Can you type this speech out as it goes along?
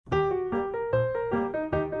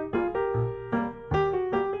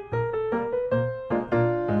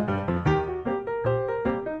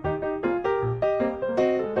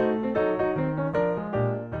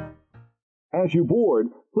As you board,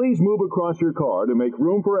 please move across your car to make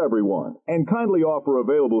room for everyone, and kindly offer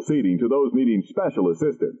available seating to those needing special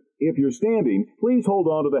assistance. If you're standing, please hold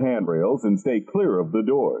on to the handrails and stay clear of the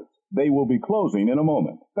doors. They will be closing in a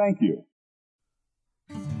moment. Thank you.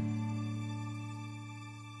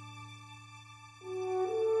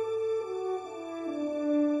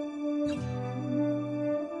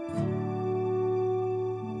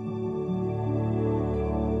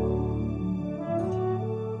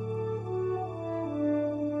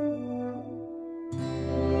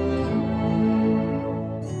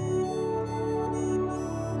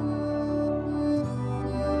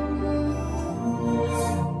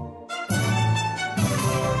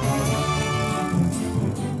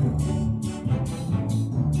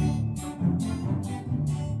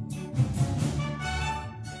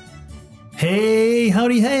 Hey,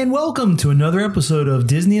 howdy, hey, and welcome to another episode of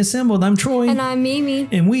Disney Assembled. I'm Troy. And I'm Mimi.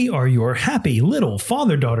 And we are your happy little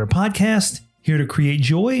father-daughter podcast, here to create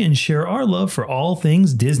joy and share our love for all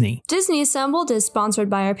things Disney. Disney Assembled is sponsored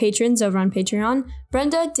by our patrons over on Patreon,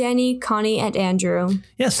 Brenda, Danny, Connie, and Andrew.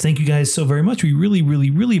 Yes, thank you guys so very much. We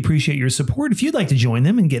really appreciate your support. If you'd like to join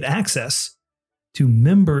them and get access to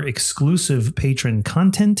member-exclusive patron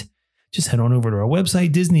content, just head on over to our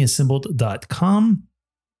website, disneyassembled.com.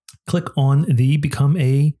 Click on the Become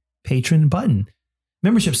a Patron button.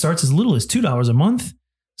 Membership starts as little as $2 a month.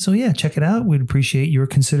 So yeah, check it out. We'd appreciate your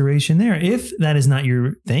consideration there. If that is not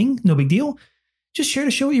your thing, no big deal. Just share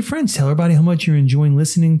the show with your friends. Tell everybody how much you're enjoying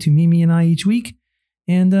listening to Mimi and I each week.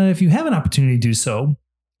 And if you have an opportunity to do so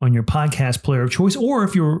on your podcast player of choice, or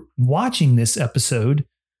if you're watching this episode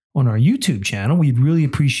on our YouTube channel, we'd really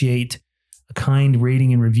appreciate a kind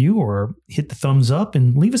rating and review, or hit the thumbs up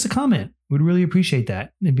and leave us a comment. We'd really appreciate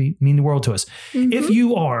that. It'd mean the world to us. Mm-hmm. If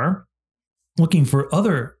you are looking for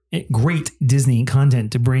other great Disney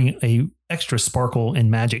content to bring a extra sparkle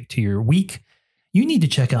and magic to your week, you need to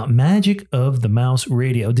check out Magic of the Mouse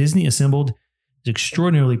Radio. Disney Assembled is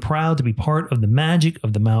extraordinarily proud to be part of the Magic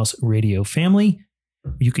of the Mouse Radio family.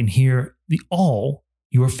 You can hear all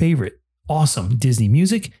your favorite awesome Disney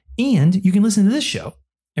music, and you can listen to this show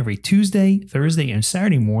every Tuesday, Thursday, and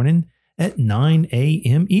Saturday morning at 9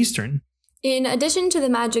 a.m. Eastern. In addition to the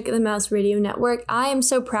Magic of the Mouse Radio Network, I am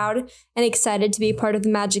so proud and excited to be part of the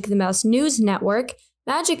Magic of the Mouse News Network.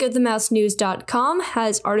 MagicoftheMouseNews.com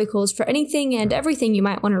has articles for anything and everything you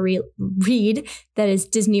might want to read that is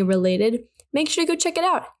Disney related. Make sure to go check it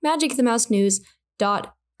out.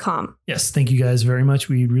 MagicoftheMouseNews.com. Yes, thank you guys very much.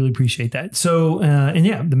 We really appreciate that. So, and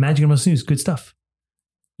yeah, the Magic of the Mouse News, good stuff.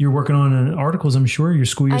 You're working on articles, I'm sure. Your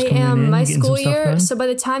school year's coming in. I am. My school year. So by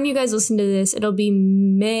the time you guys listen to this, it'll be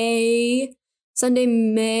Sunday,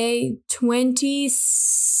 May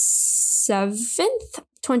 27th,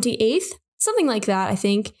 28th, something like that, I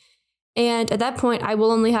think. And at that point, I will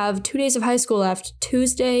only have 2 days of high school left,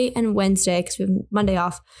 Tuesday and Wednesday, because we have Monday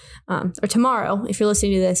off, or tomorrow, if you're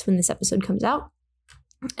listening to this when this episode comes out.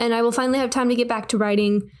 And I will finally have time to get back to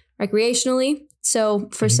writing recreationally. So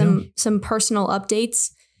for some personal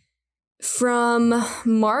updates, from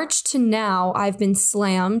March to now, I've been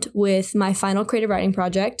slammed with my final creative writing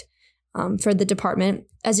project for the department.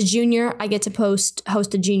 As a junior, I get to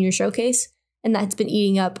host a junior showcase, and that's been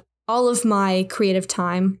eating up all of my creative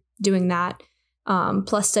time doing that,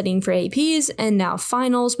 plus studying for APs and now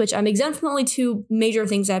finals, which I'm exempt from only 2 major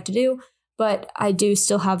things I have to do, but I do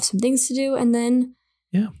still have some things to do. And then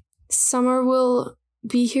summer will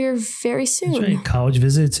be here very soon. That's right. College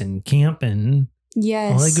visits and camp and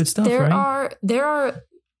all that good stuff, right? There are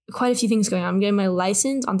quite a few things going on. I'm getting my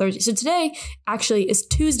license on Thursday. So today actually is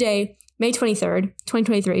Tuesday, May 23rd,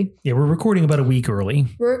 2023. Yeah, we're recording about a week early.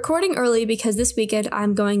 We're recording early because this weekend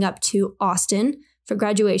I'm going up to Austin for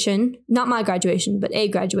graduation. Not my graduation, but a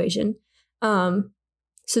graduation. So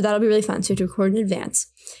that'll be really fun. So we have to record in advance.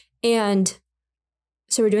 And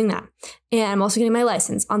so we're doing that. And I'm also getting my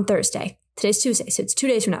license on Thursday. Today's Tuesday, so it's 2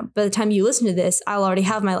 days from now. By the time you listen to this, I'll already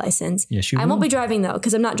have my license. Yes, you will. I won't be driving, though,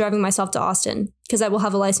 because I'm not driving myself to Austin, because I will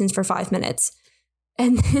have a license for 5 minutes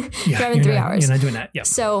and driving 3 hours. You're not doing that. Yeah.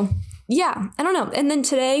 So, yeah, I don't know. And then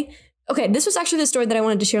today, okay, this was actually the story that I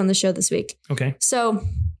wanted to share on the show this week. Okay. So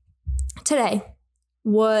today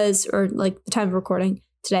was, or like the time of recording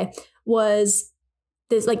today, was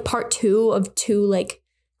this like part 2 of 2 like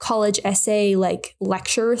college essay like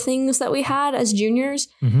lecture things that we had as juniors.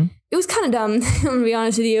 Mm-hmm. It was kind of dumb, I'm gonna be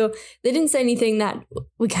honest with you. They didn't say anything that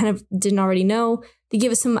we kind of didn't already know. They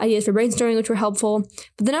gave us some ideas for brainstorming, which were helpful.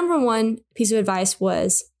 But the number one piece of advice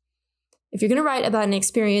was, if you're going to write about an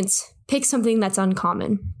experience, pick something that's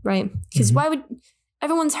uncommon, right? Because why would,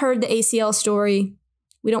 everyone's heard the ACL story.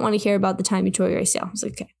 We don't want to hear about the time you tore your ACL. I was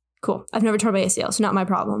like, okay, cool. I've never torn my ACL, so not my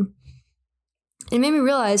problem. It made me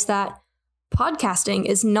realize that podcasting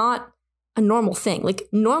is not a normal thing. Like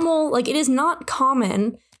it is not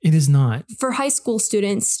common. It is not. For high school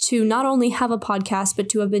students to not only have a podcast, but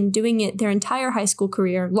to have been doing it their entire high school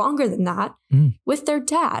career, longer than that, with their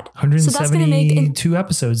dad. 172 so that's gonna make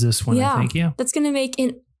episodes this one, I think. Yeah. That's going to make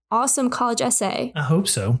an awesome college essay. I hope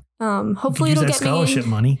so. Hopefully it'll get scholarship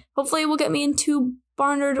money. Hopefully it will get me into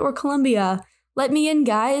Barnard or Columbia. Let me in,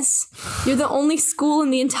 guys. You're the only school in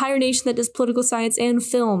the entire nation that does political science and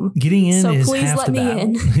film. Getting in so is please half let the me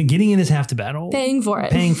battle. in. Getting in is half the battle. Paying for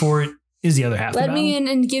it is the other half. Let me in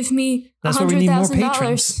and give me $100,000. That's where we need more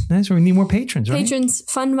patrons. That's where we need more patrons, right? Patrons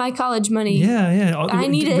fund my college money. Yeah. I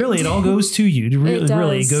need it. Really, it all goes to you.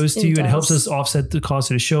 It goes to you. It helps does. us offset the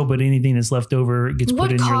cost of the show, but anything that's left over gets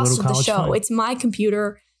put in your little college the show? fund. It's my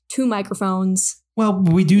computer, 2 microphones. Well,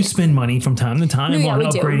 we do spend money from time to time on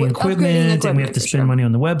upgrading equipment, and we have to spend money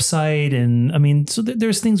on the website. And I mean, so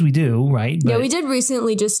there's things we do, right? But we did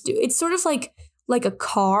recently just do, it's sort of like a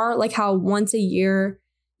car, like how once a year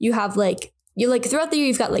you have throughout the year,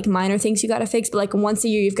 you've got like minor things you got to fix, but like once a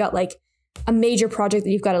year, you've got like a major project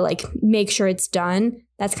that you've got to like make sure it's done.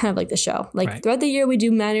 That's kind of like the show. Like throughout the year, we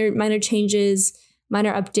do minor changes,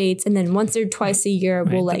 minor updates, and then once or twice a year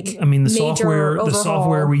we'll the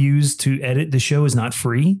software we use to edit the show is not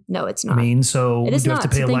free. No, it's not. I mean, so we do have to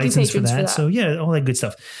pay a license for that. So yeah, all that good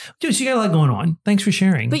stuff. Dude, so you got a lot going on. Thanks for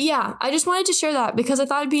sharing. But yeah, I just wanted to share that because I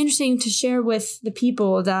thought it'd be interesting to share with the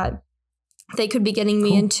people that they could be getting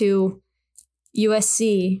me into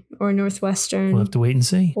USC or Northwestern. We'll have to wait and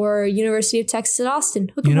see. Or University of Texas at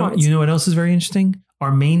Austin. You know what else is very interesting?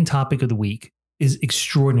 Our main topic of the week is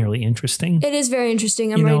extraordinarily interesting. It is very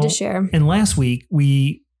interesting. I'm ready to share. And last week,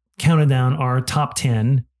 we counted down our top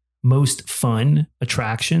 10 most fun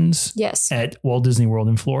attractions at Walt Disney World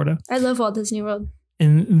in Florida. I love Walt Disney World.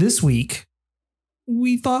 And this week,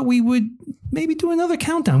 we thought we would maybe do another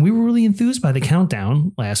countdown. We were really enthused by the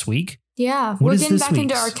countdown last week. Yeah, we're getting back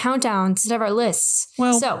into our countdown instead of our lists.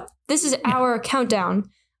 Well, so this is our countdown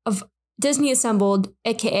of Disney Assembled,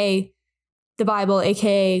 a.k.a. the Bible,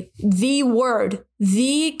 aka the word,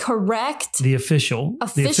 the correct, the official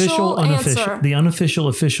unofficial, the unofficial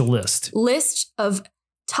official list of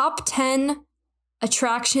top 10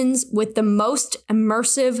 attractions with the most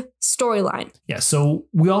immersive storyline. Yeah, so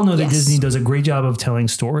we all know that Disney does a great job of telling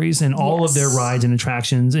stories, and all of their rides and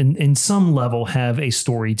attractions in some level have a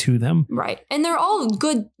story to them. Right. And they're all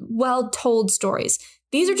good, well-told stories.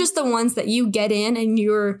 These are just the ones that you get in and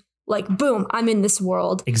you're like, boom, I'm in this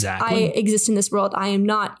world. Exactly. I exist in this world. I am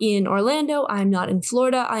not in Orlando. I am not in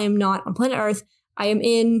Florida. I am not on planet Earth. I am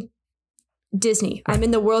in Disney. I'm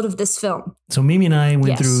in the world of this film. So Mimi and I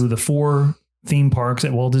went through the 4 theme parks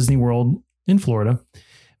at Walt Disney World in Florida.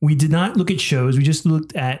 We did not look at shows. We just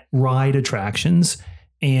looked at ride attractions.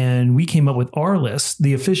 And we came up with our list,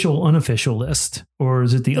 the official unofficial list. Or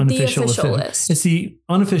is it the unofficial official list? It's the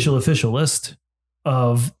unofficial official list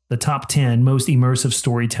of the top 10 most immersive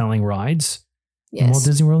storytelling rides in Walt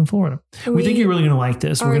Disney World in Florida. We think you're really going to like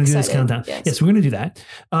this. We're going to do this countdown. Yes, we're going to do that.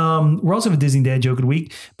 We're also have a Disney Dad Joke of the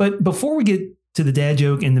Week. But before we get to the dad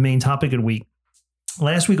joke and the main topic of the week,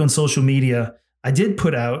 last week on social media, I did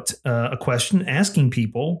put out a question asking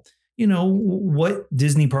people, what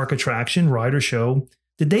Disney park attraction, ride, or show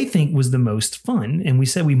did they think was the most fun? And we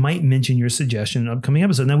said we might mention your suggestion in an upcoming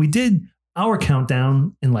episode. Now, we did our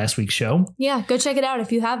countdown in last week's show. Yeah, go check it out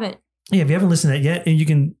if you haven't. Yeah, if you haven't listened to that yet, and you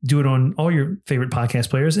can do it on all your favorite podcast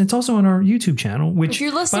players. And it's also on our YouTube channel, which, if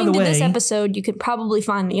you're listening to this episode, you could probably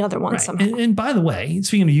find the other one somehow. And by the way,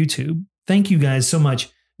 speaking of YouTube, thank you guys so much.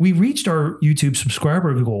 We reached our YouTube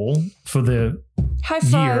subscriber goal for the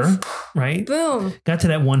year, right? Boom. Got to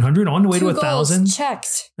that 100, on the way to 1,000.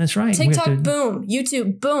 Checked. That's right. TikTok, boom.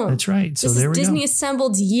 YouTube, boom. That's right. So this there we go. Disney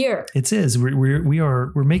Assembled year. It is.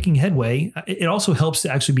 We're making headway. It also helps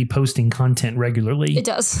to actually be posting content regularly. It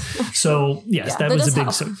does. So yes, that was a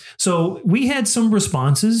big. So we had some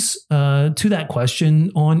responses to that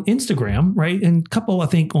question on Instagram, right? And a couple, I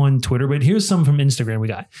think, on Twitter. But here's some from Instagram we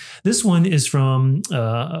got. This one is from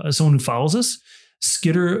someone who follows us.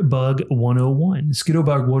 Skitterbug 101.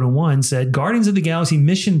 Skitterbug 101 said Guardians of the Galaxy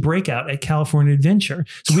Mission Breakout at California Adventure.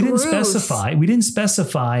 So we didn't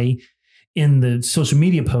specify in the social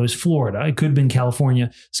media post Florida. It could have been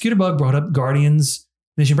California. Skitterbug brought up Guardians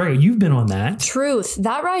Mission Breakout. You've been on that. Truth.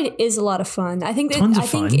 That ride is a lot of fun. I think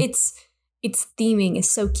its theming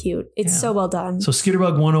is so cute. It's so well done. So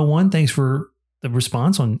Skitterbug 101, thanks for the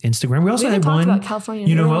response on Instagram. We also had one. About California.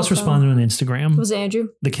 You know who else responded on Instagram? Was it Andrew?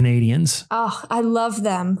 The Canadians. Oh, I love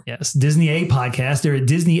them. Yes. Disney A podcast. They're at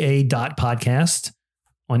disneya.podcast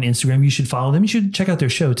on Instagram. You should follow them. You should check out their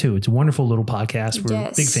show too. It's a wonderful little podcast.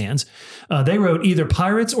 We're big fans. They wrote either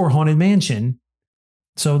Pirates or Haunted Mansion.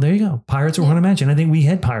 So there you go. Pirates or Haunted Mansion. I think we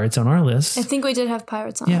had Pirates on our list. I think we did have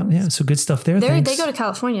Pirates on our list. Yeah. So good stuff there. They go to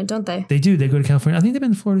California, don't they? They do. They go to California. I think they've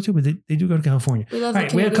been to Florida too, but they do go to California. We love All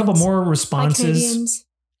right. We had a couple more responses.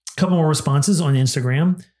 On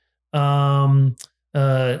Instagram.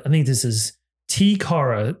 I think this is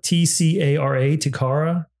T-Cara, T-C-A-R-A,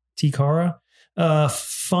 T-Cara.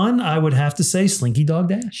 Fun, I would have to say, Slinky Dog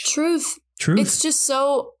Dash. Truth. It's just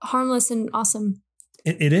so harmless and awesome.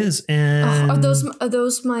 It is. And are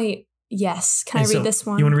those my... Yes. Can I read this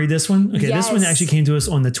one? You want to read this one? Okay, yes. This one actually came to us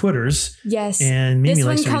on the Twitters. Yes. And Mimi this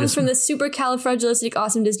likes one to read comes this from one. the Supercalifragilistic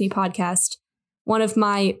Awesome Disney podcast. One of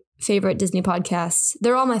my favorite Disney podcasts.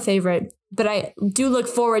 They're all my favorite, but I do look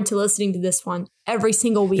forward to listening to this one every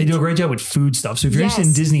single week. They do a great job with food stuff. So if you're interested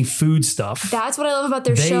in Disney food stuff, that's what I love about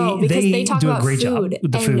their show, because they talk about food. Job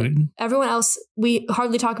with the food. Everyone else, we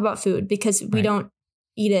hardly talk about food because we don't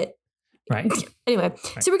eat it. Right. Anyway,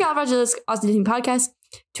 Supercalifragilistic Awesome Disney podcast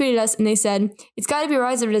tweeted us and they said, "It's got to be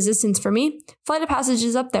Rise of Resistance for me. Flight of Passage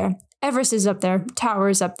is up there. Everest is up there. Tower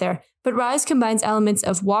is up there. But Rise combines elements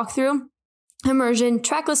of walkthrough, immersion,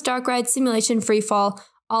 trackless dark ride, simulation, free fall,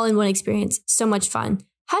 all in one experience. So much fun.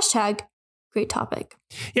 Hashtag great topic."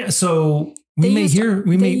 Yeah. So we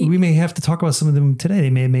may have to talk about some of them today.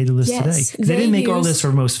 They may have made the list today. They didn't make our list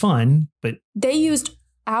for most fun, but they used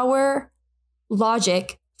our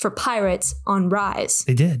logic for Pirates on Rise.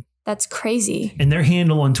 They did. That's crazy. And their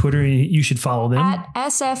handle on Twitter, you should follow them. At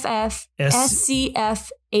SCFADP.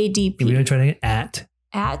 We're going to try to get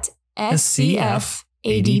at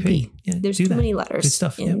SCFADP. Yeah, there's too many letters. Good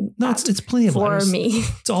stuff. Yeah. No, it's plenty of letters. For me.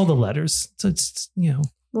 It's all the letters. So it's,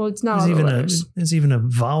 Well, it's not all the letters. There's even a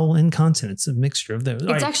vowel and consonant. It's a mixture of those.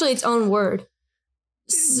 It's actually its own word.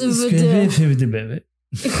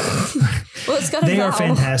 Well, it's got a They vowel. are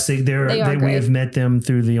fantastic. We have met them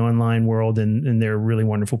through the online world, and they're really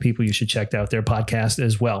wonderful people. You should check out their podcast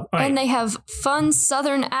as well. And they have fun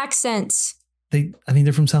Southern accents. I think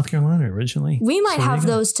they're from South Carolina originally. We might have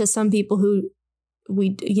those to some people who we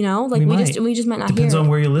just might not hear. Depends on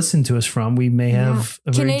where you listen to us from. We may have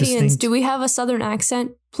a very Canadians. distinct... Do we have a Southern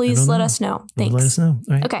accent? Please let us know. Thanks. Let us know.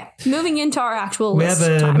 All right. Okay, moving into our actual we list. We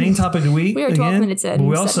have a main topic of the week. We are 12 minutes in. But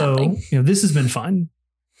we also, this has been fun.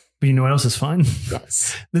 But you know what else is fun?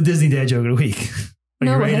 Yes. The Disney Dad Joke of the Week. Are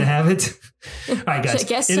you ready to have it? All right, guys. I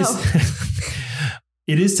guess so.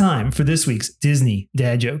 It is time for this week's Disney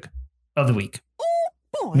Dad Joke of the Week.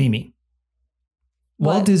 Mimi.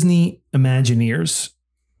 Walt Disney Imagineers.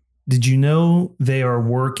 Did you know they are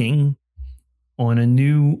working on a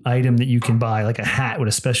new item that you can buy, like a hat with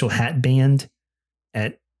a special hat band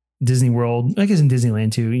at Disney World? I guess in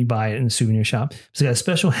Disneyland too. You buy it in a souvenir shop. So they got a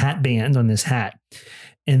special hat band on this hat.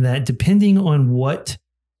 And that depending on what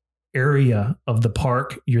area of the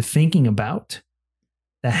park you're thinking about,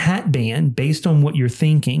 the hat band, based on what you're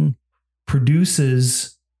thinking,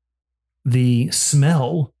 produces the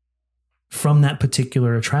smell from that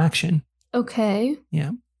particular attraction. Okay.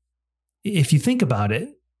 Yeah. If you think about it,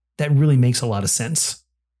 that really makes a lot of sense.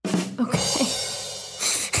 Okay.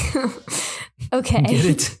 Okay. Get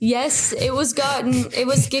it? Yes, it was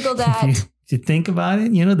giggled at. You think about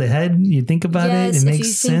it, the head, you think about it, it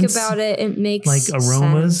makes sense. If you think about it, it makes like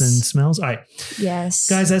aromas sense. and smells. All right. Yes.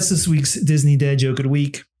 Guys, that's this week's Disney Dad Joke of the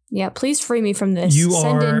Week. Yeah, please free me from this.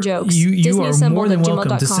 Send in jokes. You are more than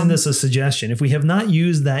welcome to send us a suggestion. If we have not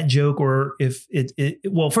used that joke, or if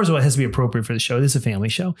well, first of all, it has to be appropriate for the show. This is a family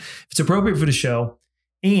show. If it's appropriate for the show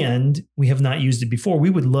and we have not used it before, we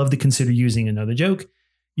would love to consider using another joke.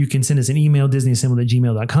 You can send us an email,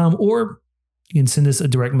 disneyassembled@gmail.com, or you can send us a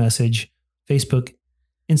direct message, Facebook,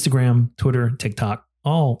 Instagram, Twitter, TikTok,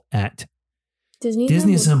 all at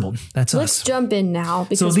Disney Assembled. That's us. Let's jump in now,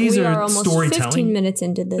 because so these we are are almost storytelling. 15 minutes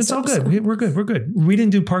into this. It's all episode. good. We're good. We're good. We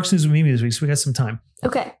didn't do Parks News with Mimi this week, so we got some time.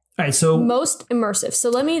 Okay. All right. So most immersive. So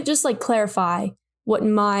let me just clarify what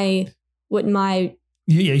my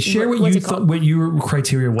share what your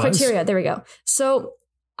criteria was. Criteria. There we go. So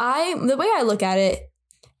the way I look at it,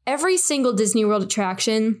 every single Disney World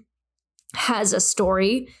attraction has a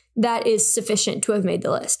story that is sufficient to have made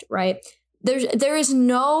the list, right? There is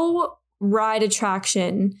no ride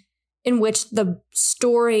attraction in which the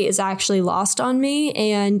story is actually lost on me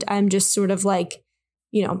and I'm just sort of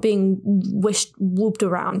being whooped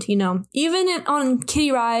around, even on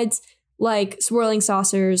kiddie rides like Swirling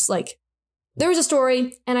Saucers, there's a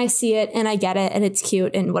story and I see it and I get it and it's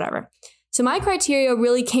cute and whatever. So my criteria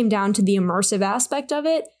really came down to the immersive aspect of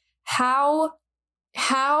it. How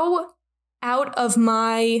out of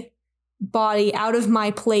my body, out of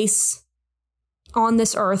my place on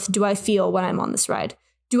this earth do I feel when I'm on this ride?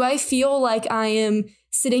 Do I feel like I am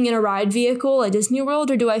sitting in a ride vehicle at Disney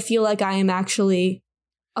World, or do I feel like I am actually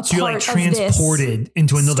a so you're part like transported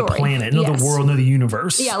into another story? planet, another world, another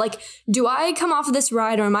universe. Yeah, like, do I come off of this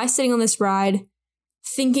ride, or am I sitting on this ride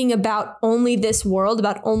thinking about only this world,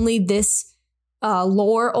 about only this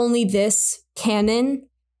lore, only this canon?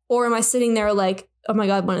 Or am I sitting there like, oh my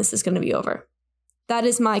God, when is this going to be over? That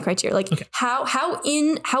is my criteria. Like, okay. how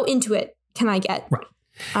into it can I get? Right.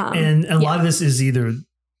 And a lot of this is either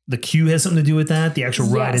the queue has something to do with that, the actual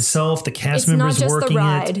ride itself, the cast members not just working the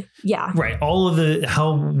ride. it. Yeah. Right. All of the,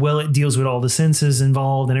 how well it deals with all the senses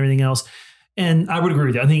involved and everything else. And I would agree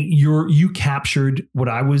with you. I think you captured what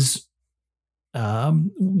I was,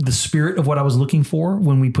 the spirit of what I was looking for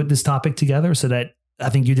when we put this topic together. So that I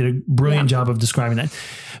think you did a brilliant job of describing that.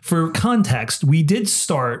 For context, we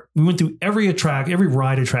went through every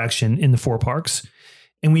ride attraction in the 4 parks.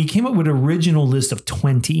 And we came up with an original list of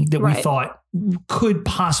 20 that we thought could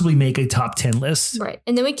possibly make a top 10 list. Right.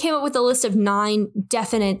 And then we came up with a list of 9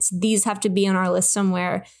 definites. These have to be on our list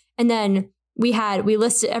somewhere. And then we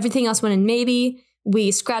listed everything else went in maybe.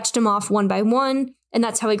 We scratched them off one by one. And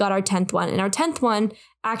that's how we got our 10th one. And our 10th one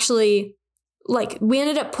actually, like, we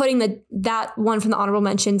ended up putting that one from the honorable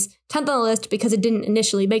mentions 10th on the list because it didn't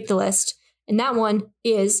initially make the list. And that one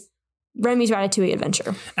is Remy's Ratatouille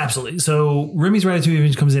Adventure. Absolutely. So Remy's Ratatouille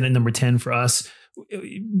Adventure comes in at number 10 for us.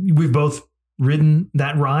 We've both ridden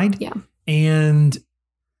that ride. Yeah. And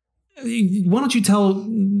why don't you tell,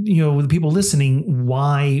 the people listening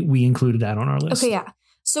why we included that on our list? Okay, yeah.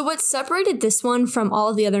 So what separated this one from all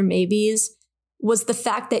of the other maybes was the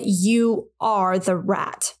fact that you are the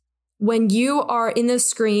rat. When you are in those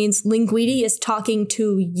screens, Linguini is talking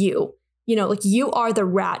to you. Like, you are the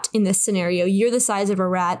rat in this scenario. You're the size of a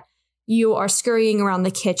rat. You are scurrying around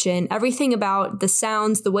the kitchen. Everything about the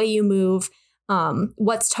sounds, the way you move,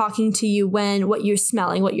 what's talking to you what you're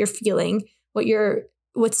smelling, what you're feeling,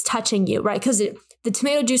 what's touching you, right? Because the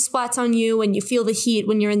tomato juice splats on you when you feel the heat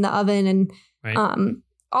when you're in the oven. And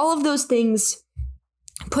all of those things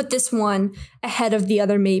put this one ahead of the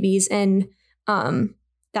other maybes. And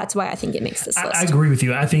that's why I think it makes this list. I agree with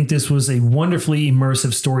you. I think this was a wonderfully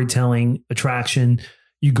immersive storytelling attraction.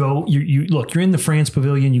 You go, look, you're in the France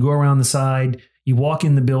Pavilion, you go around the side, you walk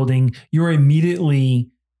in the building, you're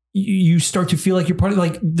immediately, you start to feel like you're part of,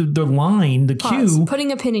 like, the line, the queue.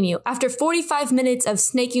 Putting a pin in you. After 45 minutes of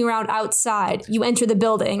snaking around outside, you enter the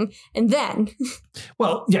building, and then.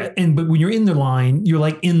 Well, yeah, but when you're in the line, you're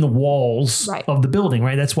like in the walls of the building,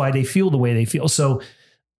 right? That's why they feel the way they feel. So,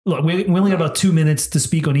 look, we only have about 2 minutes to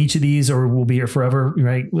speak on each of these, or we'll be here forever,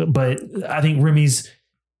 right? But I think Remy's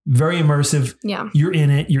very immersive. Yeah. You're in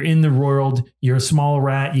it. You're in the world. You're a small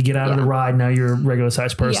rat. You get out of the ride. Now you're a regular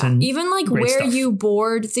sized person. Yeah. Even like where you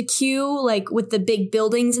board the queue, like with the big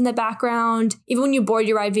buildings in the background, even when you board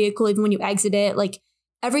your ride vehicle, even when you exit it, like,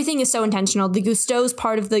 everything is so intentional. The Gusteau's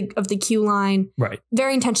part of the queue line. Right.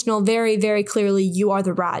 Very intentional. Very, very clearly, you are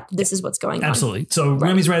the rat. This is what's going on. Absolutely. So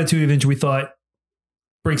Remy's Ratatouille Adventure, we thought,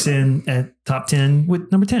 breaks in at top 10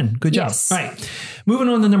 with number 10. Good job. Yes. All right. Moving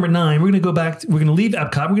on to number 9, we're going to go back. We're going to leave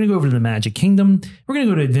Epcot. We're going to go over to the Magic Kingdom. We're going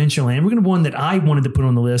to go to Adventureland. We're going to one that I wanted to put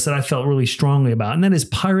on the list that I felt really strongly about, and that is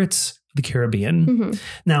Pirates of the Caribbean. Mm-hmm.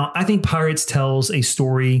 Now, I think Pirates tells a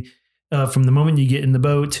story from the moment you get in the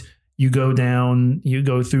boat. You go down, you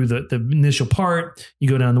go through the initial part, you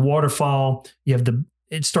go down the waterfall.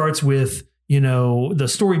 It starts with, the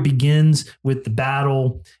story begins with the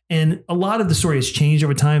battle, and a lot of the story has changed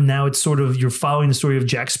over time. Now it's sort of, you're following the story of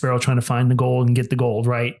Jack Sparrow trying to find the gold and get the gold,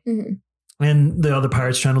 right? Mm-hmm. And the other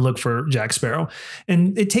pirates trying to look for Jack Sparrow.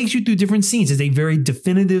 And it takes you through different scenes. It's a very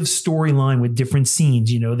definitive storyline with different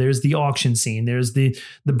scenes. There's the auction scene. There's the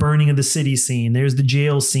burning of the city scene. There's the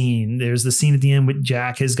jail scene. There's the scene at the end with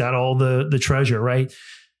Jack has got all the treasure, right?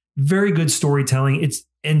 Very good storytelling.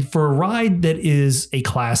 And for a ride that is a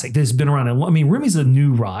classic, that has been around. I mean, Remy's a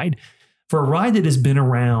new ride. For a ride that has been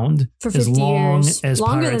around for 50 as long years. as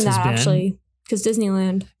Longer Pirates than that, has been. actually, because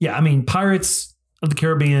Disneyland. Yeah, I mean, Pirates of the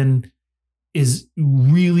Caribbean is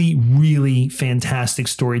really, really fantastic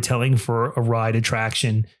storytelling for a ride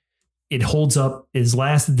attraction. It holds up, is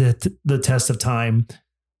lasted the test of time.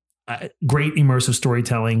 Great immersive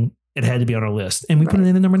storytelling. It had to be on our list. And we put it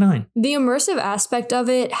in at number 9. The immersive aspect of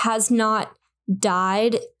it has not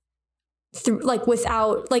died through,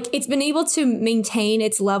 without, it's been able to maintain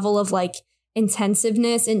its level of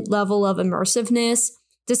intensiveness and level of immersiveness,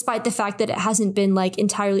 despite the fact that it hasn't been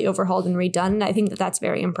entirely overhauled and redone. And I think that that's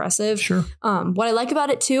very impressive. Sure. What I like about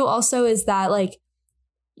it too also is that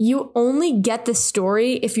you only get the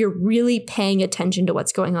story if you're really paying attention to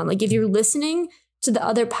what's going on. If you're listening to the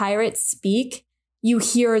other pirates speak, you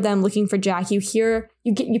hear them looking for Jack. You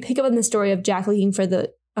pick up on the story of Jack looking for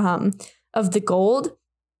the gold.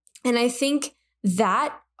 And I think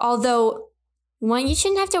that, although you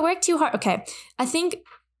shouldn't have to work too hard. Okay. I think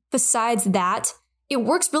besides that, it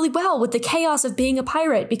works really well with the chaos of being a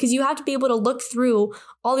pirate, because you have to be able to look through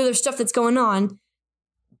all the other stuff that's going on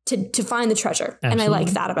to find the treasure. Absolutely. And I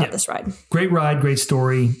like that about this ride. Great ride, great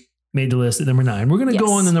story. Made the list at number 9. We're going to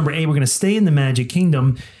go on to number 8. We're going to stay in the Magic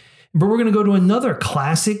Kingdom, but we're going to go to another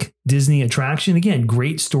classic Disney attraction. Again,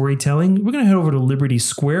 great storytelling. We're going to head over to Liberty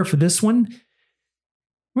Square for this one.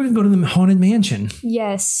 We're going to go to the Haunted Mansion.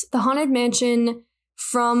 Yes, the Haunted Mansion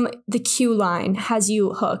from the queue line has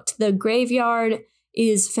you hooked. The graveyard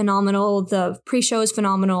is phenomenal. The pre-show is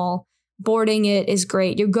phenomenal. Boarding it is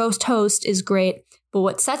great. Your ghost host is great. But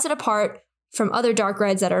what sets it apart from other dark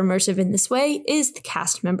rides that are immersive in this way is the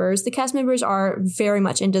cast members. The cast members are very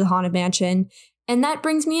much into the Haunted Mansion, and that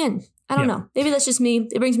brings me in. I don't know. Maybe that's just me.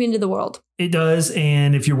 It brings me into the world. It does.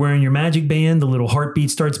 And if you're wearing your magic band, the little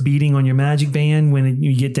heartbeat starts beating on your magic band when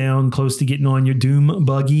you get down close to getting on your Doom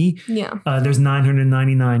buggy. Yeah. There's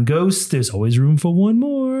 999 ghosts. There's always room for one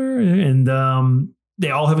more. And they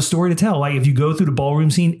all have a story to tell. Like if you go through the ballroom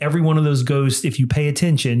scene, every one of those ghosts, if you pay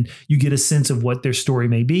attention, you get a sense of what their story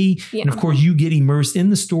may be. Yeah. And of course, you get immersed in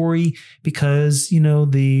the story because,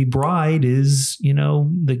 the bride is,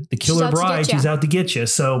 the killer bride. She's out to get you.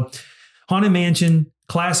 So Haunted Mansion,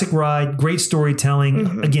 classic ride, great storytelling.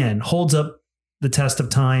 Mm-hmm. Again, holds up the test of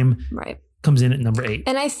time. Right. Comes in at number 8.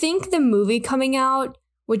 And I think the movie coming out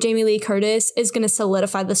with Jamie Lee Curtis is going to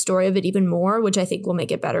solidify the story of it even more, which I think will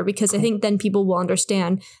make it better, because I think then people will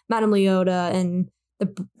understand Madame Leota and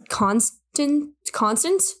the Constance?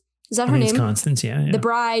 Is that her name? Constance, yeah. The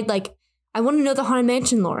bride, I want to know the Haunted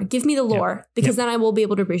Mansion lore. Give me the lore, because then I will be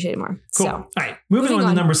able to appreciate it more. Cool. So, all right. Moving on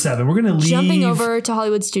to number 7. We're going to leave. Jumping over to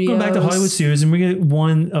Hollywood Studios. Going back to Hollywood Studios, and we get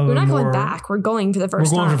one of We're not going back. We're going for the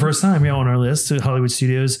first time. We're going for the first time, on our list to Hollywood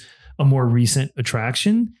Studios, a more recent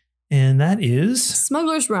attraction. And that is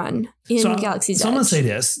Smuggler's Run in Galaxy's Edge. So I'm going to say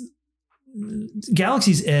this.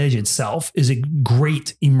 Galaxy's Edge itself is a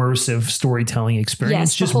great immersive storytelling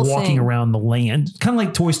experience. Just walking around the land, kind of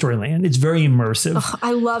like Toy Story Land. It's very immersive. Oh,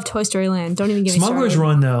 I love Toy Story Land. Don't even get me started. Smuggler's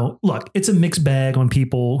Run, though, look, it's a mixed bag on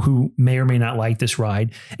people who may or may not like this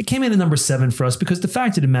ride. It came in at number 7 for us because the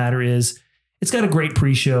fact of the matter is it's got a great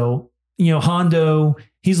pre-show. Hondo,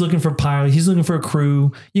 he's looking for a pilot. He's looking for a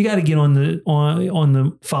crew. You got to get on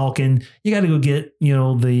the Falcon. You got to go get,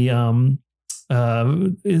 the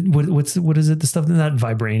what is it? The stuff, not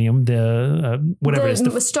vibranium, the whatever it is.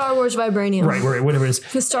 The Star Wars vibranium. Right, whatever it is.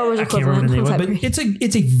 The Star Wars equivalent. I can't remember the name of it, but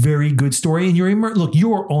it's a very good story, and you're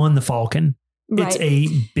on the Falcon. Right. It's a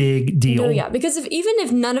big deal. No, yeah, because even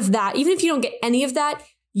if none of that, even if you don't get any of that,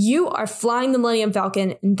 you are flying the Millennium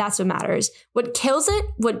Falcon, and that's what matters. What kills it,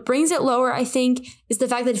 what brings it lower, I think, is the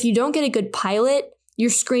fact that if you don't get a good pilot, your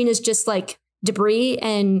screen is just like debris,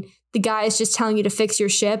 and the guy is just telling you to fix your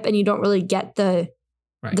ship, and you don't really get the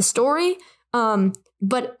story.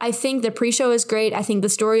 But I think the pre-show is great. I think the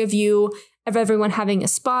story of everyone having a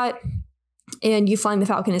spot and you flying the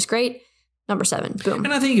Falcon is great. Number 7. Boom.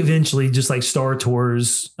 And I think eventually, just like Star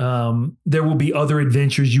Tours, there will be other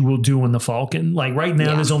adventures you will do on the Falcon. Like right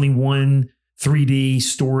now, there's only one 3D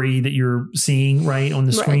story that you're seeing on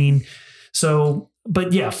the screen. So,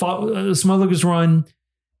 but yeah, Smuggler's Run,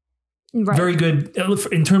 very good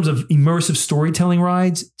in terms of immersive storytelling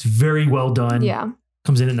rides. It's very well done. Yeah.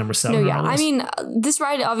 Comes in at number 7. No, yeah. I mean, this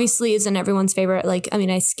ride obviously isn't everyone's favorite.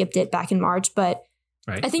 I skipped it back in March, but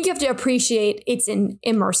I think you have to appreciate its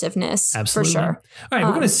immersiveness. Absolutely. For sure. All right,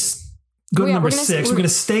 we're going to go to number 6. We're going to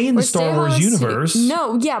stay in the Star Wars universe.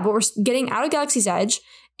 But we're getting out of Galaxy's Edge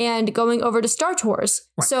and going over to Star Tours.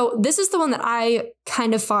 Right. So this is the one that I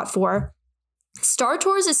kind of fought for. Star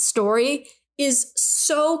Tours' story is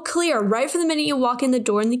so clear right from the minute you walk in the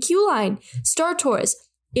door in the queue line. Star Tours,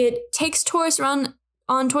 it takes tourists around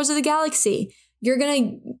on Tours of the Galaxy. You're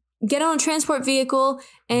going to get on a transport vehicle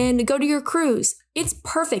and go to your cruise. It's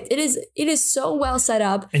perfect. It is so well set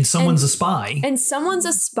up. And someone's a spy.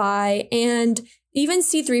 And even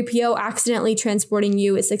C-3PO accidentally transporting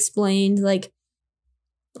you is explained.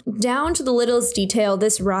 Down to the littlest detail,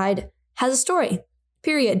 this ride has a story.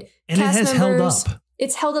 Period. And it has held up.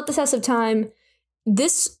 It's held up the test of time.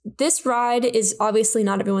 This ride is obviously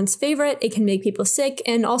not everyone's favorite. It can make people sick.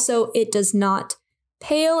 And also it does not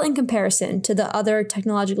pale in comparison to the other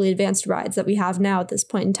technologically advanced rides that we have now at this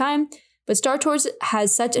point in time. But Star Tours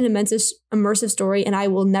has such an immersive story, and I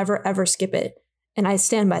will never, ever skip it. And I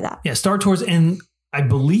stand by that. Yeah, Star Tours, and I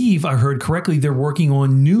believe I heard correctly, they're working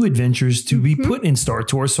on new adventures to be put in Star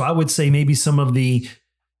Tours. So I would say maybe some of the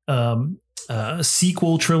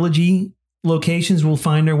sequel trilogy locations will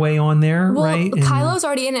find their way on there, well, right? Kylo's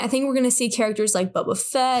already in it. I think we're going to see characters like Boba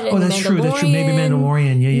Fett and that's true. That's true. Maybe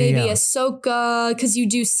Mandalorian. Maybe Ahsoka, because you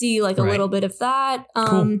do see like a little bit of that.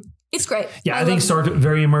 Cool. It's great. Yeah, I think Star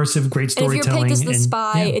very immersive, great storytelling. And if your pick is the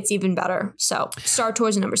spy, it's even better. So Star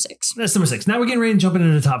Tours number 6. That's number 6. Now we're getting ready to jump into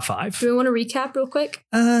the top 5. Do we want to recap real quick?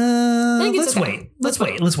 Let's wait. Let's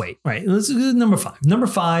wait. Right. Let's do number 5. Number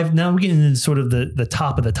 5. Now we're getting into sort of the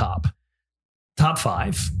top of the top. Top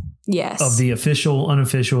 5. Yes. Of the official,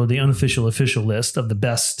 unofficial, the unofficial, official list of the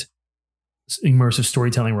best immersive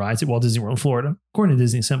storytelling rides at Walt Disney World, Florida, according to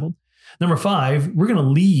Disney Assembled. Number 5, we're going to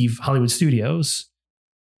leave Hollywood Studios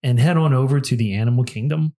and head on over to the Animal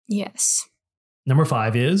Kingdom. Yes. Number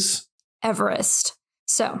 5 is Everest.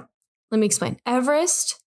 So let me explain.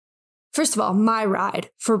 Everest, first of all, my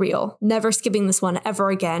ride for real. Never skipping this one ever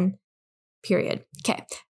again. Period. Okay.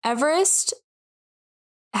 Everest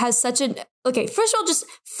has such an, okay, first of all, just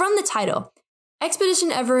from the title,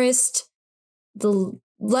 Expedition Everest, the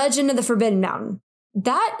Legend of the Forbidden Mountain.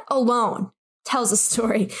 That alone tells a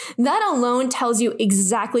story. That alone tells you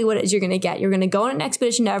exactly what it is you're going to get. You're going to go on an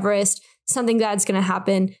expedition to Everest. Something bad's going to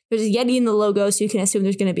happen. There's a Yeti in the logo, so you can assume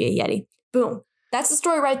there's going to be a Yeti. Boom. That's the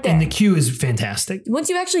story right there. And the queue is fantastic. Once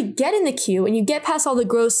you actually get in the queue and you get past all the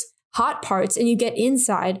gross hot parts and you get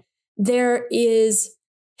inside, there is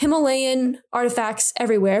Himalayan artifacts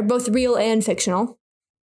everywhere, both real and fictional.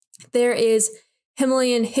 There is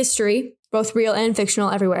Himalayan history, both real and fictional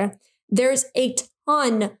everywhere. There's a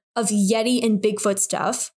ton of Yeti and Bigfoot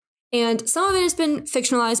stuff. And some of it has been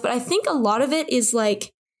fictionalized, but I think a lot of it is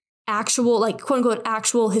like actual, like quote unquote,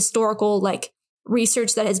 actual historical, like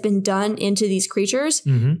research that has been done into these creatures.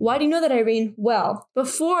 Mm-hmm. Why do you know that, Irene? Well,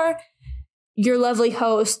 before your lovely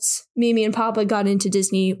hosts, Mimi and Papa, got into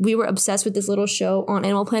Disney, we were obsessed with this little show on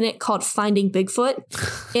Animal Planet called Finding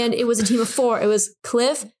Bigfoot. And it was a team of 4. It was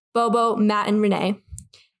Cliff, Bobo, Matt, and Renee.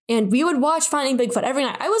 And we would watch Finding Bigfoot every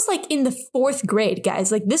night. I was like in the 4th grade,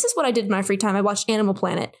 guys. Like, this is what I did in my free time. I watched Animal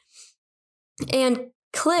Planet. And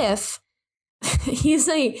Cliff, he's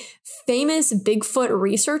a famous Bigfoot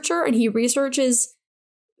researcher, and he researches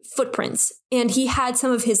footprints. And he had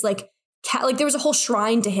some of his like there was a whole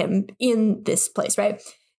shrine to him in this place, right?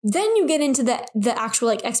 Then you get into the actual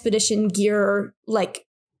like expedition gear, like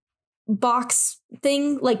box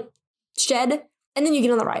thing, like shed, and then you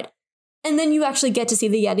get on the ride. And then you actually get to see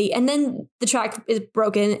the Yeti, and then the track is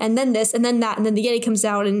broken, and then this, and then that, and then the Yeti comes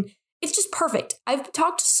out, and it's just perfect. I've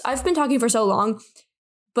been talking for so long,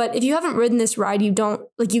 but if you haven't ridden this ride, you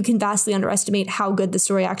can vastly underestimate how good the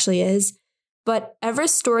story actually is. But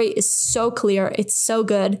Everest's story is so clear. It's so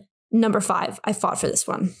good. Number 5, I fought for this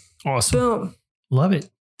one. Awesome. Boom. Love it.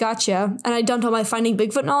 Gotcha. And I dumped all my Finding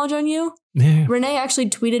Bigfoot knowledge on you. Yeah. Renee actually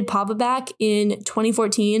tweeted Papa back in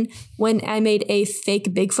 2014 when I made a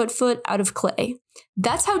fake Bigfoot foot out of clay.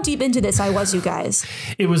 That's how deep into this I was, you guys.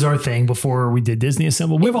 It was our thing before we did Disney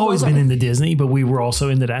Assembled. We've always been into Disney, but we were also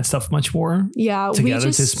into that stuff much more. Yeah.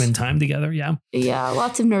 Together to spend time together. Yeah. Yeah.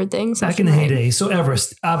 Lots of nerd things. Back in the heyday. So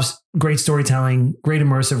Everest, great storytelling, great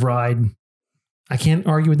immersive ride. I can't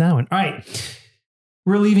argue with that one. All right.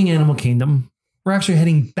 We're leaving Animal Kingdom. We're actually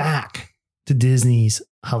heading back to Disney's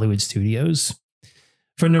Hollywood Studios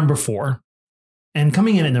for number 4. And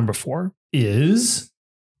coming in at number 4 is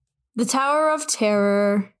The Tower of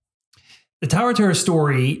Terror. The Tower of Terror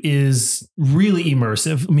story is really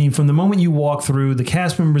immersive. I mean, from the moment you walk through, the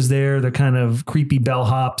cast members there, they're kind of creepy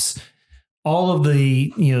bellhops. All of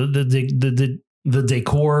the, you know, the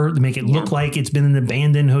decor to make it look like it's been an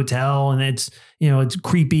abandoned hotel, and it's, you know, it's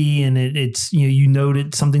creepy, and it's, you know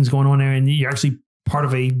that something's going on there, and you're actually part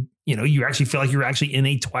of a, you know, you actually feel like you're actually in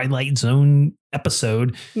a Twilight Zone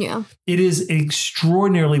episode. Yeah. It is an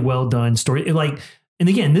extraordinarily well done story. And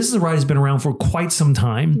again, this is a ride that's been around for quite some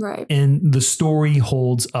time, right? And the story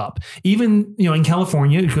holds up. Even, you know, in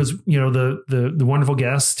California, because, you know, the wonderful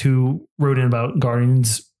guest who wrote in about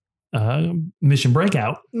Guardians Mission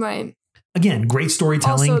Breakout, right? Again, great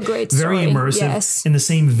storytelling, also a great story. Very immersive, in the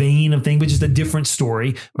same vein of thing, but just a different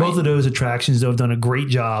story. Both of those attractions, though, have done a great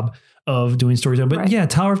job of doing storytelling. But yeah,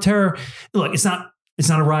 Tower of Terror, look, it's not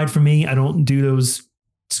a ride for me. I don't do those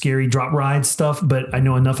scary drop ride stuff, but I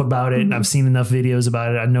know enough about it. Mm-hmm. I've seen enough videos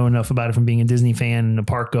about it. I know enough about it from being a Disney fan and a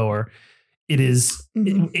park goer. It is,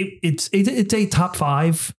 it's a top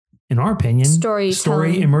 5. In our opinion,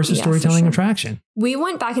 immersive storytelling attraction. We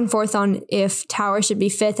went back and forth on if Tower should be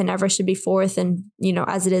 5th and Everest should be 4th, and, you know,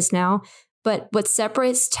 as it is now. But what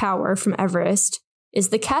separates Tower from Everest is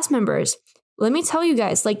the cast members. Let me tell you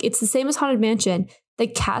guys, like, it's the same as Haunted Mansion. The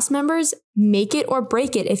cast members make it or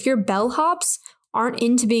break it. If your bellhops aren't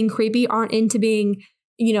into being creepy, aren't into being,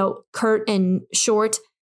 curt and short,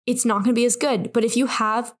 it's not going to be as good. But if you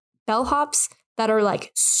have bellhops that are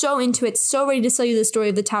like so into it, so ready to sell you the story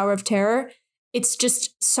of the Tower of Terror, it's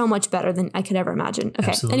just so much better than I could ever imagine.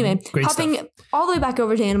 Okay. Absolutely. Anyway, Great hopping stuff. all the way back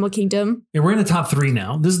over to Animal Kingdom. Yeah, we're in the top 3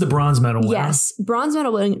 now. This is the bronze medal winner. Yes. Bronze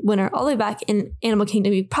medal winner all the way back in Animal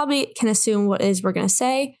Kingdom. You probably can assume what it is we're going to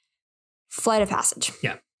say. Flight of Passage.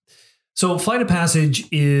 Yeah. So Flight of Passage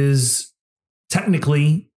is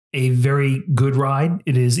technically a very good ride.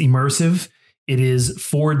 It is immersive. It is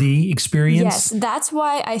 4D experience. Yes. That's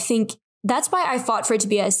why I fought for it to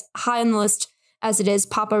be as high on the list as it is.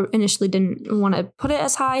 Papa initially didn't want to put it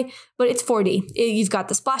as high, but it's 4D. You've got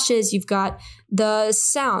the splashes, you've got the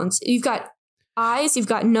sounds, you've got eyes, you've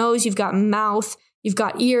got nose, you've got mouth, you've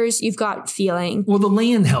got ears, you've got feeling. Well, the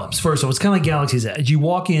land helps. First of all, it's kind of like Galaxy's Edge. You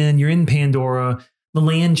walk in, you're in Pandora, the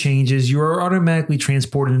land changes, you're automatically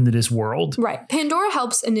transported into this world. Right. Pandora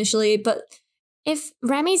helps initially, but if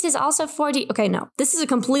Remy's is also 4D, okay, no, this is a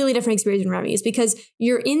completely different experience than Remy's because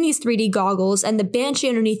you're in these 3D goggles and the banshee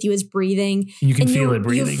underneath you is breathing. You can feel it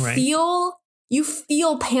breathing, right? You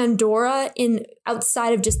feel Pandora in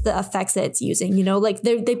outside of just the effects that it's using, like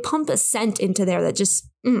they pump a scent into there that just,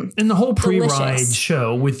 and the whole pre-ride delicious.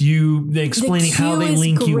 Show with you explaining how they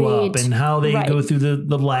link you up and how they go through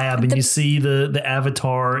the lab and you see the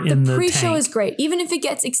avatar in the pre-show tank. is great. Even if it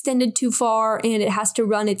gets extended too far and it has to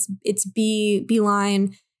run its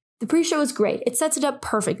beeline, the pre-show is great. It sets it up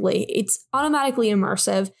perfectly. It's automatically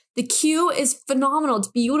immersive. The queue is phenomenal. It's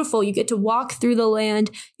beautiful. You get to walk through the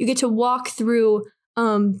land. You get to walk through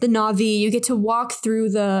the Na'vi. You get to walk through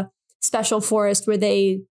the special forest where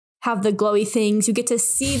they have the glowy things. You get to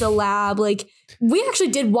see the lab. Like, we actually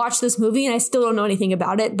did watch this movie and I still don't know anything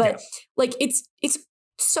about it, but like it's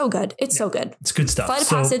so good. It's so good. It's good stuff. Flight of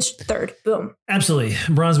Passage, 3rd. Boom. Absolutely.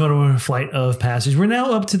 Bronze medal, Flight of Passage. We're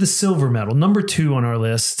now up to the silver medal, number 2 on our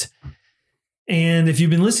list. And if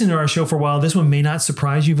you've been listening to our show for a while, this one may not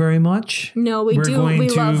surprise you very much. No, we We're do. going We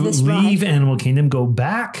to love this leave ride. Animal Kingdom, go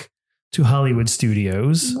back to Hollywood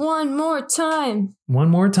Studios. One more time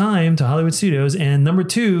To Hollywood Studios. And number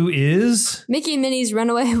 2 is Mickey and Minnie's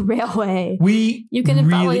Runaway Railway. you can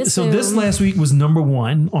probably assume. So this last week was number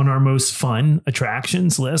 1 on our most fun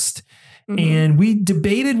attractions list. And we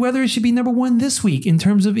debated whether it should be number 1 this week in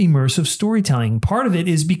terms of immersive storytelling. Part of it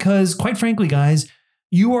is because, quite frankly, guys,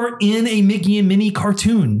 you are in a Mickey and Minnie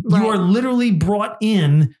cartoon. Right. You are literally brought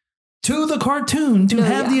in to the cartoon to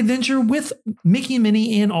have the adventure with Mickey and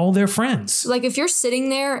Minnie and all their friends. Like, if you're sitting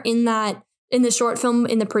there in the short film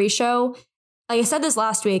in the pre-show, like I said this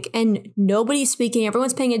last week, and nobody's speaking,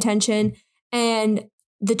 everyone's paying attention, and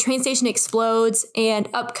the train station explodes and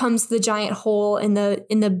up comes the giant hole in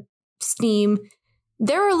the steam.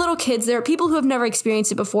 There are little kids, there are people who have never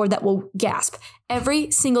experienced it before that will gasp. Every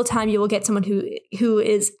single time you will get someone who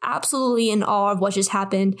is absolutely in awe of what just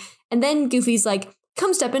happened. And then Goofy's like,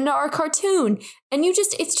 come step into our cartoon. And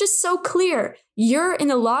it's just so clear. You're in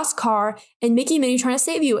a lost car and Mickey and Minnie are trying to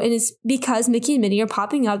save you. And it's because Mickey and Minnie are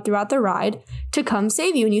popping up throughout the ride to come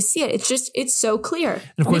save you. And you see it. It's so clear. And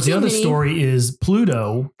of course, Mickey the other and Minnie, story is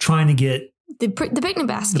Pluto trying to get the picnic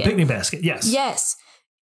basket. the picnic basket. Yes. Yes.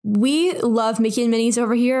 We love Mickey and Minnie's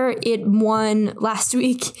over here. It won last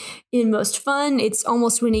week in most fun. It's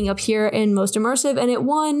almost winning up here in most immersive. And it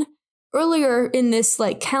won earlier in this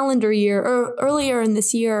calendar year or earlier in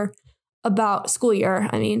this year about school year.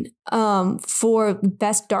 I mean, for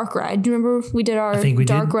best dark ride. Do you remember we did our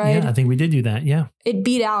dark ride? Yeah, I think we did do that. Yeah. It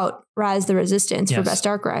beat out Rise the Resistance for best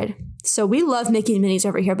dark ride. So we love Mickey and Minnie's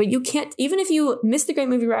over here, but you can't, even if you miss the Great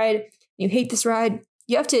Movie Ride, you hate this ride,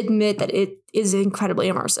 you have to admit that it is incredibly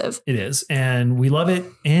immersive. It is. And we love it.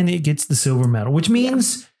 And it gets the silver medal, which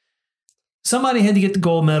means somebody had to get the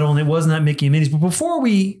gold medal and it was not Mickey and Minnie's. But before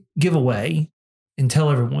we give away and tell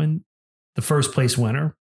everyone the first place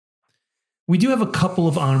winner, we do have a couple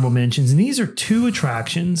of honorable mentions. And these are 2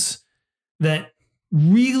 attractions that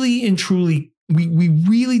really and truly, we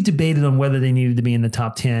really debated on whether they needed to be in the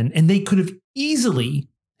top 10. And they could have easily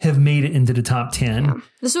have made it into the top 10. Yeah.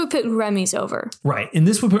 This would put Remy's over. Right. And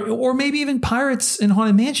this would, or maybe even Pirates and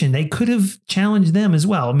Haunted Mansion. They could have challenged them as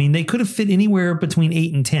well. I mean, they could have fit anywhere between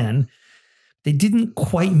 8 and 10. They didn't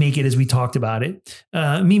quite make it as we talked about it.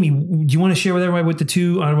 Mimi, do you want to share with everybody what the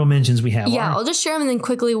 2 honorable mentions we have are? Yeah, I'll just share them and then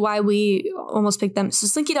quickly why we almost picked them. So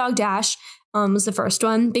Slinky Dog Dash was the first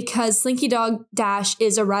one because Slinky Dog Dash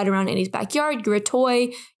is a ride around Andy's backyard. You're a toy.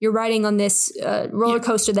 You're riding on this roller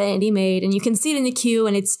coaster that Andy made, and you can see it in the queue,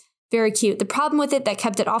 and it's very cute. The problem with it that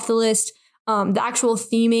kept it off the list, the actual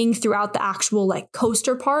theming throughout the actual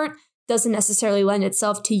coaster part doesn't necessarily lend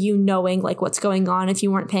itself to you knowing what's going on if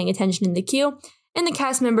you weren't paying attention in the queue. and the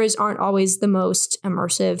cast members aren't always the most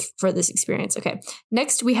immersive for this experience. Okay.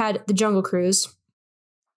 Next, we had the Jungle Cruise.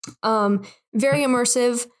 Very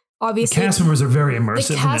immersive. Obviously, the cast members are very immersive.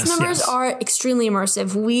 The cast members are extremely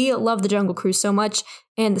immersive. We love the Jungle Cruise so much,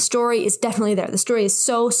 and the story is definitely there. The story is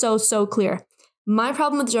so clear. My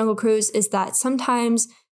problem with the Jungle Cruise is that sometimes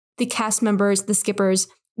the cast members, the skippers,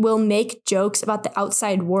 will make jokes about the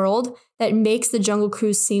outside world that makes the Jungle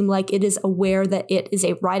Cruise seem like it is aware that it is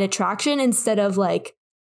a ride attraction instead of like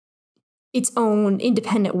its own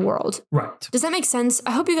independent world. Right. Does that make sense?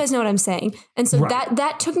 I hope you guys know what I'm saying. And so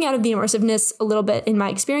that took me out of the immersiveness a little bit in my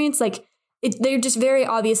experience. Like they're just very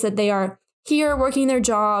obvious that they are here working their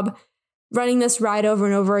job, running this ride over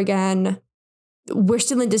and over again. We're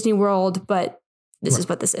still in Disney World, but this is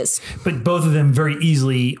what this is. But both of them very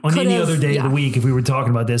easily, on any other day of the week, if we were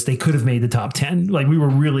talking about this, they could have made the top 10. Like we were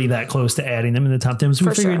really that close to adding them in the top 10. So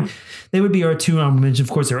we figured they would be our 2 honorable mentions.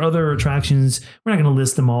 Of course, there are other attractions. We're not going to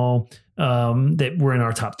list them all that were in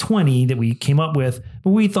our top 20 that we came up with.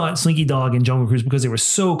 But we thought Slinky Dog and Jungle Cruise, because they were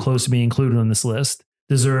so close to being included on this list,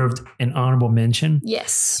 deserved an honorable mention.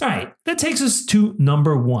 Yes. All right. That takes us to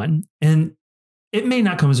number 1. And it may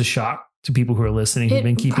not come as a shock to people who are listening, who've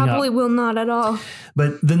been keeping up. Probably will not at all.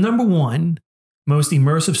 But the number 1 most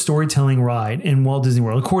immersive storytelling ride in Walt Disney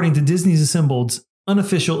World, according to Disney's Assembled's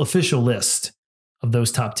unofficial official list of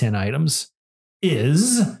those top 10 items,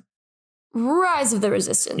 is Rise of the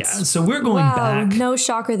Resistance. Yeah, so we're going back. No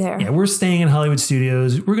shocker there. Yeah, we're staying in Hollywood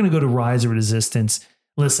Studios. We're going to go to Rise of Resistance.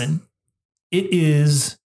 Listen, it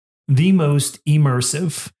is the most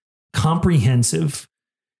immersive, comprehensive,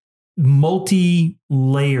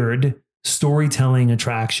 multi-layered storytelling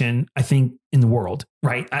attraction, I think, in the world,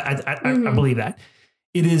 right? I believe that.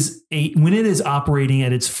 It is when it is operating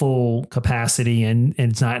at its full capacity and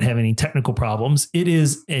it's not having any technical problems, it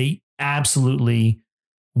is a absolutely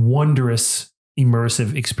wondrous,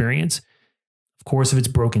 immersive experience. Of course, if it's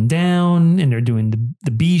broken down and they're doing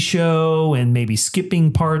the B show and maybe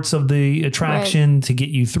skipping parts of the attraction to get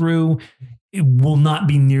you through, it will not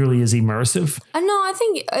be nearly as immersive. No, I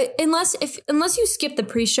think unless you skip the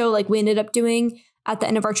pre-show like we ended up doing at the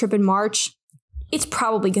end of our trip in March, it's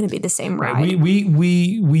probably going to be the same ride. Right. We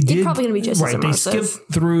did. It's probably going to be just as immersive. They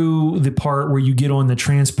skipped through the part where you get on the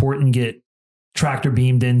transport and get tractor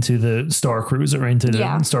beamed into the Star Cruiser or into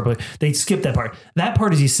the Star Plane. They skipped that part. That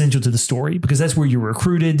part is essential to the story because that's where you're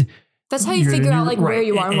recruited. That's how you figure out like where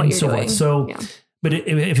you are and what you're doing. So, but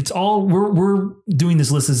if it's all, we're doing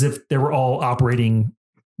this list as if they were all operating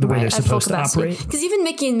the way they're supposed to operate. Because even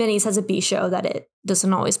Mickey and Minnie's has a B show that it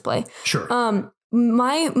doesn't always play. Sure.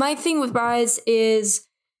 My thing with Rise is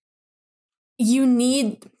you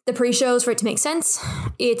need the pre-shows for it to make sense.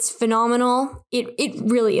 It's phenomenal. It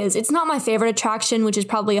really is. It's not my favorite attraction, which is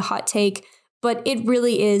probably a hot take, but it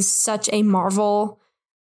really is such a marvel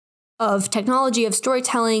of technology, of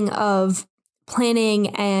storytelling, of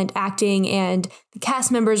planning and acting, and the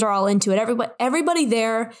cast members are all into it. Everybody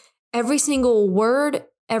there, every single word,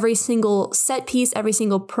 every single set piece, every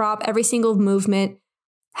single prop, every single movement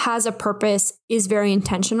has a purpose, is very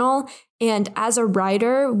intentional. And as a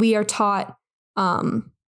writer, we are taught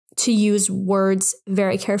to use words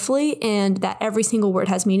very carefully and that every single word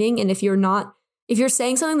has meaning. And if you're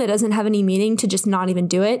saying something that doesn't have any meaning, to just not even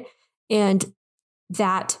do it. And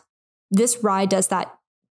that this ride does that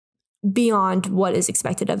beyond what is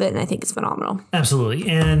expected of it. And I think it's phenomenal. Absolutely.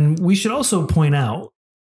 And we should also point out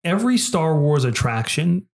every Star Wars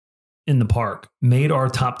attraction in the park made our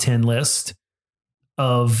top 10 list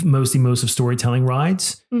of most immersive storytelling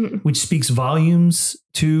rides, which speaks volumes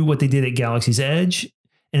to what they did at Galaxy's Edge.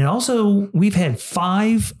 And also, we've had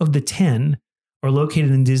 5 of the 10 are located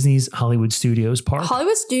in Disney's Hollywood Studios park.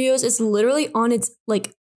 Hollywood Studios is literally on its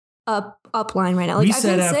like up line right now. Like, we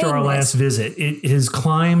said after our last visit, it has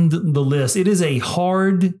climbed the list. It is it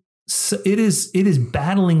is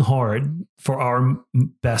battling hard for our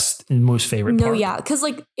best and most favorite park. No, yeah, because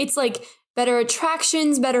like it's like better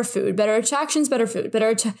attractions, better food, better attractions, better food,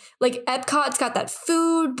 like Epcot's got that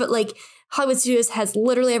food, but like Hollywood Studios has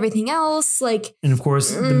literally everything else. Like, and of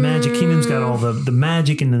course, the Magic Kingdom's got all the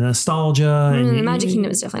magic and the nostalgia. And Magic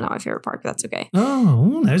Kingdom is definitely not my favorite park. But that's okay.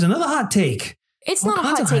 Oh, there's another hot take. It's not a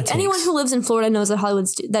hot take. Anyone who lives in Florida knows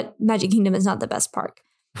that Magic Kingdom is not the best park.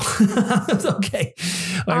 Okay,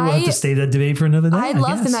 I will have to stay that debate for another day. I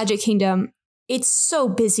love the Magic Kingdom. It's so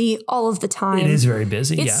busy all of the time. It is very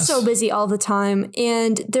busy. It's so busy all the time,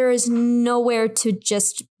 and there is nowhere to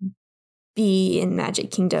just be in Magic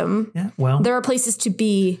Kingdom. Yeah, well, there are places to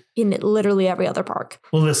be in literally every other park.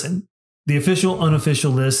 Well, listen, the official,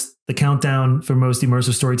 unofficial list, the countdown for most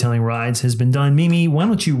immersive storytelling rides has been done. Mimi, why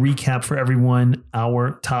don't you recap for everyone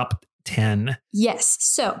our top 10. Yes.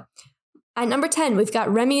 So at number 10, we've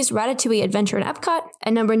got Remy's Ratatouille Adventure in Epcot.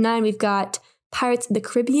 At number 9, we've got Pirates of the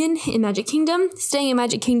Caribbean in Magic Kingdom. Staying in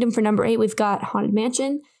Magic Kingdom for number 8, we've got Haunted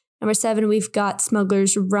Mansion. Number 7, we've got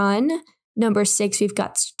Smuggler's Run. Number 6, we've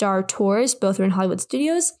got Star Tours. Both are in Hollywood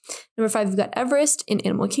Studios. Number 5, we've got Everest in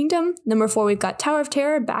Animal Kingdom. Number 4, we've got Tower of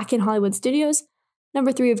Terror back in Hollywood Studios.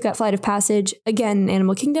 Number 3, we've got Flight of Passage, again in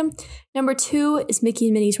Animal Kingdom. Number 2 is Mickey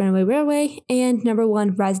and Minnie's Runaway Railway. And number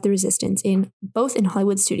 1, Rise of the Resistance, both in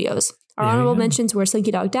Hollywood Studios. Our honorable mentions were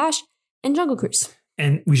Slinky Dog Dash and Jungle Cruise.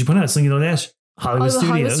 And we should point out Slinky Dog Dash, Hollywood Studios.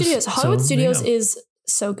 Hollywood Studios. Hollywood Studios is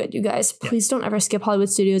so good, you guys. Please don't ever skip Hollywood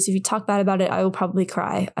Studios. If you talk bad about it, I will probably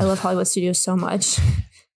cry. I love Hollywood Studios so much.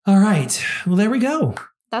 All right. Well, there we go.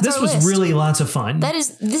 This was list. Really lots of fun.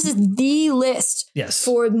 This is the list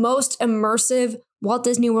for most immersive Walt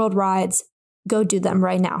Disney World rides. Go do them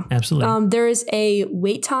right now. Absolutely. There is a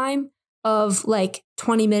wait time of like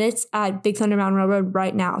 20 minutes at Big Thunder Mountain Railroad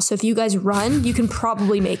right now. So if you guys run, you can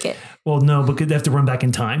probably make it. Well, no, because they have to run back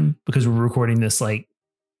in time because we're recording this like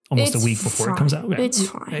almost a week before it comes out. It's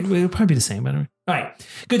fine. It'll probably be the same. All right.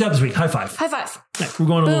 Good job this week. High five. High five. Right, we'll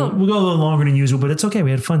go a little longer than usual, but it's okay.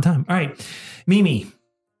 We had a fun time. All right. Mimi,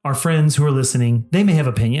 our friends who are listening, they may have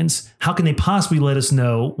opinions. How can they possibly let us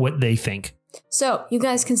know what they think? So you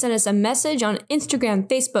guys can send us a message on Instagram,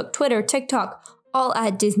 Facebook, Twitter, TikTok, all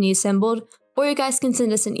at Disney Assembled. Or you guys can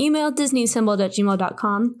send us an email,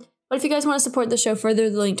 disneyassembled@gmail.com. But if you guys want to support the show further,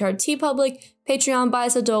 the link to our TeePublic, Patreon, buy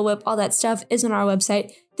us a Dole Whip, all that stuff is on our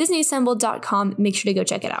website, disneyassembled.com. Make sure to go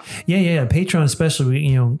check it out. Yeah. Patreon,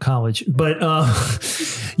 especially, college. But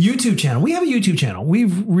YouTube channel. We have a YouTube channel.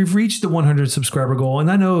 We've reached the 100 subscriber goal. And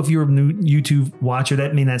I know if you're a new YouTube watcher,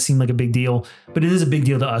 that may not seem like a big deal, but it is a big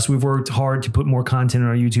deal to us. We've worked hard to put more content on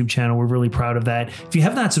our YouTube channel. We're really proud of that. If you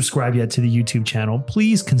have not subscribed yet to the YouTube channel,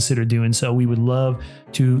 please consider doing so. We would love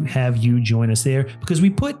to have you join us there because we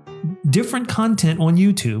put different content on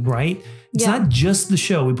YouTube, right? It's not just the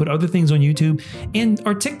show. We put other things on YouTube and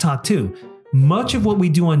our TikTok too. Much of what we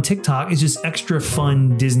do on TikTok is just extra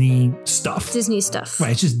fun Disney stuff.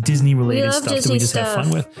 Right. It's just Disney related stuff that we just have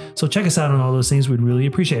fun with. So check us out on all those things. We'd really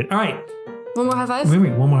appreciate it. All right. One more high five.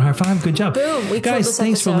 One more high five. Good job. Boom. Guys,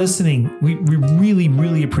 thanks for listening. We really,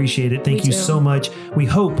 really appreciate it. Thank you so much. We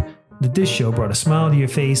hope that this show brought a smile to your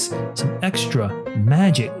face, some extra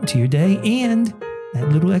magic to your day, and that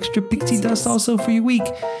little extra pixie dust also for your week.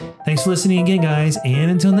 Thanks for listening again, guys. And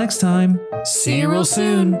until next time, see you real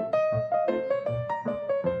soon.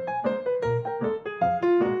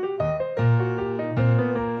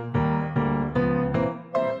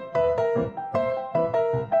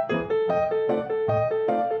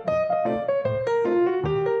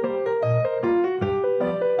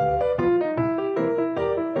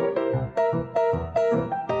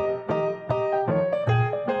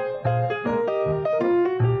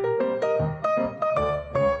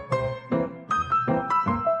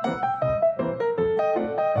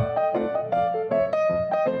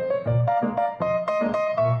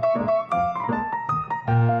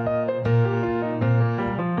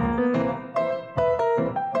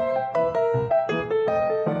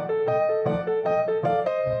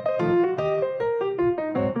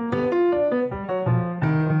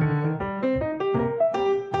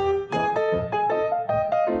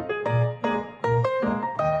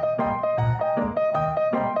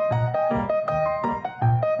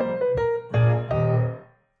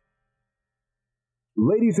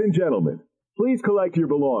 Ladies and gentlemen, please collect your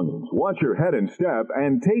belongings, watch your head and step,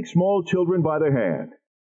 and take small children by the hand.